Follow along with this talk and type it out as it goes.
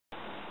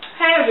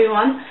Hi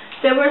everyone.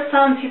 There were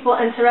some people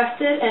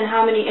interested in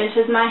how many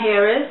inches my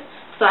hair is,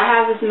 so I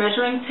have this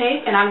measuring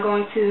tape and I'm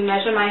going to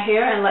measure my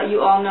hair and let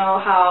you all know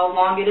how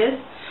long it is.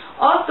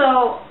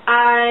 Also,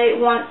 I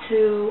want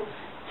to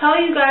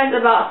tell you guys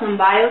about some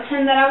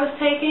biotin that I was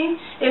taking.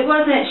 It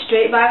wasn't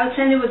straight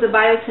biotin, it was a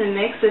biotin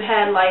mix. It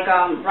had like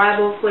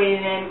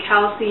riboflavin,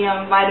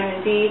 calcium, vitamin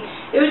D.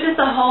 It was just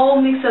a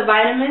whole mix of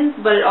vitamins,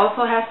 but it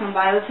also has some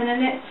biotin in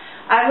it.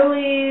 I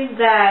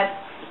believe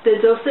that the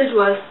dosage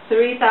was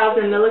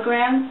 3,000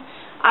 milligrams.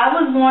 I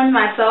was warned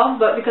myself,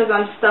 but because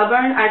I'm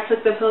stubborn, I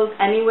took the pills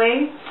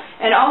anyway.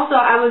 And also,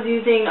 I was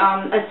using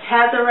a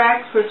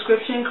Tazarac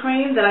prescription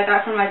cream that I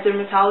got from my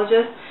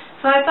dermatologist.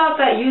 So I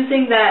thought that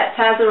using that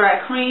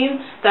Tazarac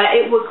cream, that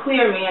it would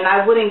clear me and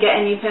I wouldn't get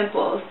any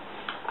pimples.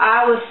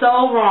 I was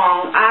so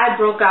wrong. I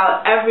broke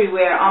out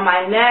everywhere, on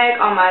my neck,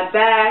 on my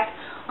back,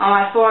 on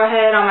my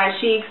forehead, on my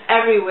cheeks,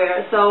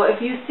 everywhere. So if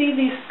you see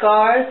these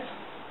scars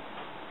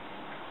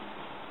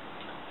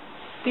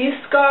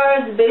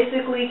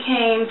basically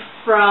came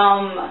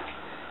from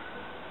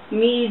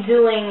me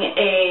doing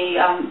a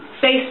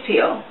face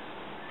peel.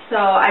 So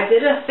I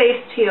did a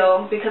face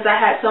peel because I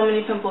had so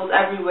many pimples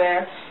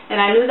everywhere, and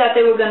I knew that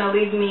they were going to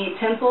leave me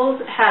pimples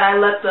had I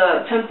let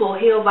the pimple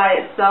heal by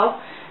itself.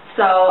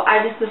 So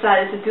I just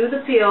decided to do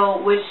the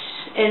peel, which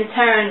in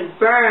turn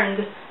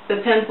burned the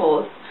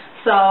pimples.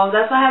 So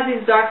that's why I have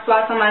these dark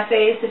spots on my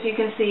face, if you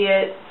can see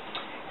it.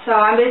 So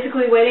I'm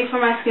basically waiting for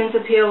my skin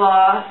to peel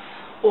off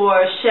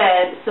or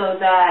shed so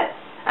that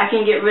I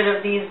can get rid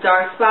of these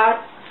dark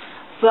spots.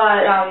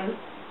 But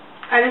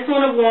I just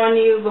want to warn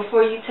you,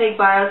 before you take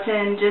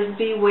biotin,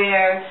 just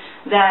beware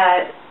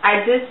that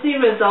I did see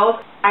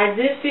results. I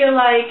did feel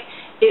like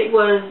it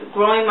was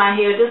growing my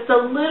hair just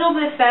a little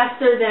bit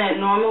faster than it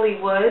normally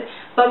would,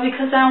 but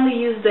because I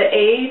only used the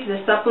aid,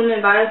 the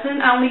supplement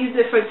biotin, I only used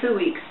it for 2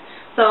 weeks.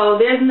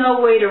 So there's no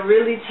way to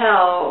really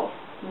tell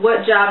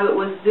what job it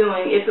was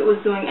doing, if it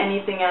was doing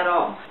anything at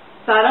all.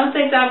 So I don't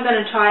think that I'm going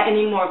to try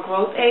any more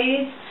growth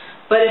aids,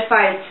 but if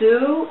I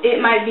do, it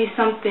might be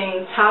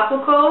something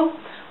topical,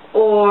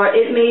 or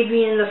it may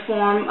be in the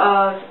form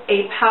of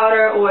a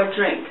powder or a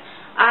drink.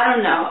 I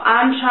don't know.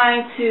 I'm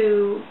trying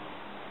to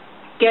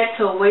get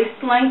to waist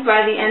length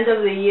by the end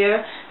of the year,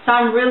 so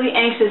I'm really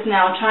anxious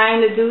now,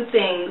 trying to do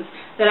things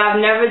that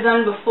I've never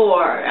done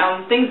before,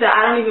 things that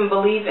I don't even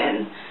believe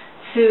in,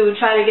 to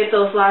try to get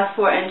those last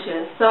 4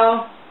 inches.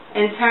 So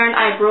in turn,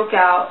 I broke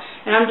out,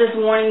 and I'm just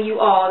warning you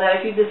all that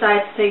if you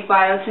decide to take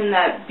biotin,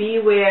 that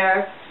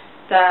beware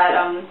that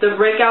the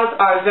breakouts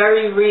are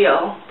very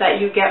real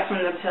that you get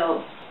from the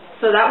pills.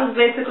 So that was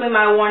basically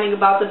my warning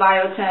about the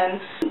biotin.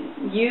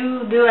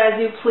 You do as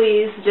you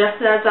please,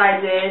 just as I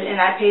did, and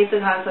I paid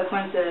the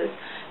consequences.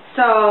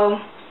 So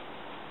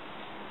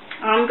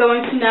I'm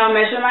going to now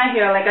measure my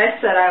hair like I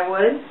said I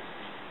would.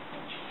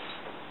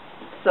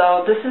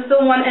 So this is the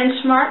 1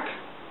 inch mark.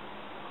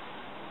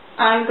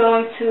 I'm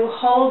going to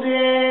hold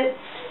it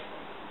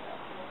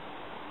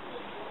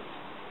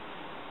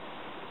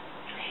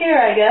here,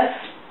 I guess.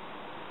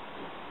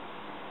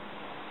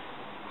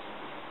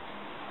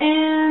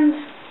 And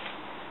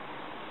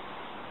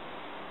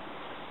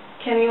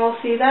can you all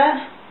see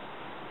that?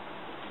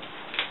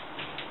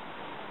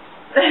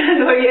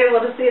 Were you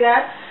able to see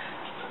that?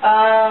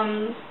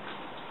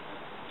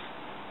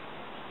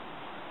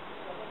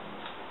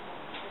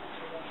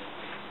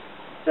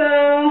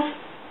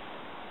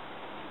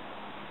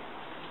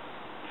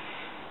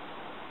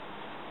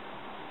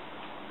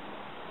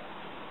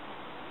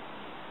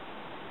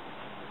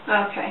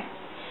 Okay.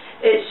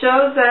 It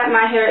shows that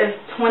my hair is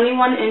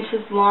 21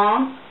 inches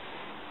long,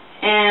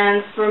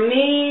 and for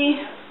me,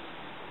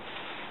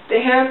 the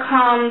hair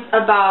comes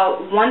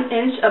about 1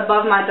 inch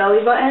above my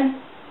belly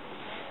button.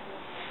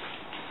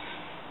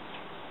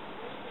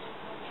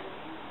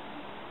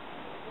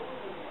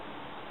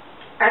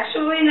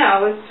 Actually,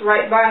 no, it's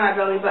right by my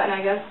belly button,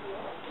 I guess.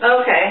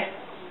 Okay.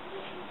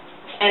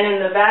 And in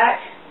the back.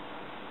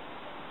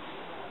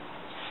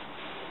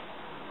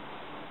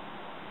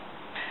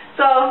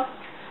 So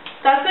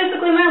that's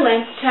basically my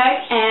length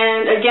check,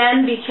 and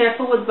again, be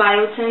careful with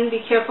biotin,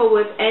 be careful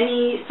with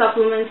any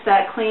supplements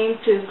that claim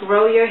to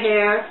grow your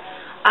hair.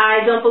 I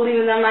don't believe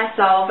in them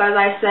myself, as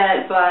I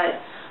said, but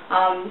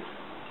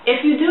if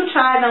you do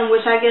try them,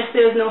 which I guess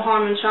there's no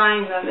harm in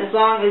trying them, as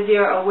long as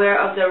you're aware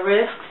of the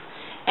risks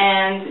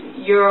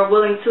and you're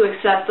willing to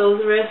accept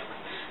those risks.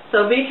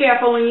 So be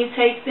careful when you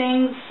take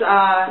things.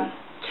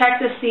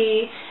 Check to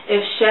see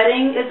if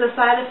shedding is a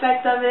side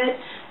effect of it,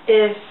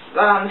 if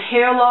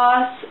hair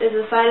loss is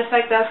a side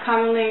effect that's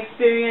commonly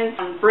experienced,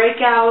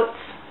 breakouts,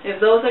 if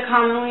those are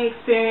commonly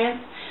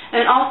experienced,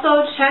 and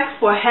also check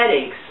for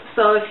headaches.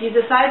 So if you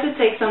decide to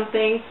take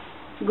something,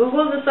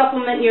 Google the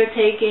supplement you're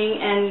taking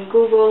and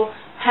Google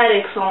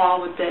headaches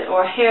along with it,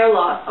 or hair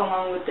loss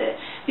along with it.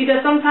 Because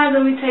sometimes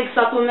when we take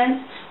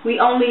supplements, we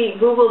only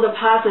Google the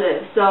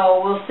positive. So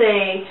we'll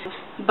say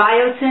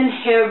biotin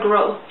hair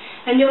growth,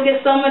 and you'll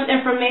get so much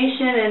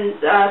information and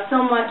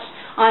so much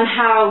on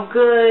how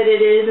good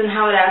it is and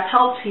how it has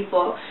helped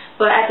people.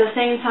 But at the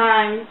same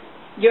time,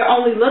 you're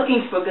only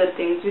looking for good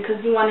things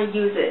because you want to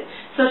use it.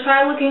 So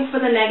try looking for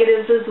the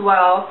negatives as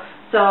well.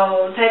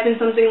 So type in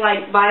something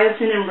like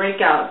biotin and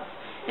breakouts,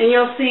 and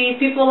you'll see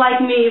people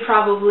like me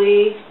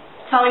probably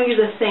telling you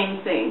the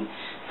same thing.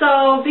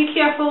 So be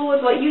careful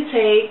with what you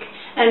take,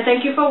 and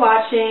thank you for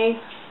watching.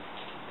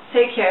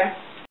 Take care.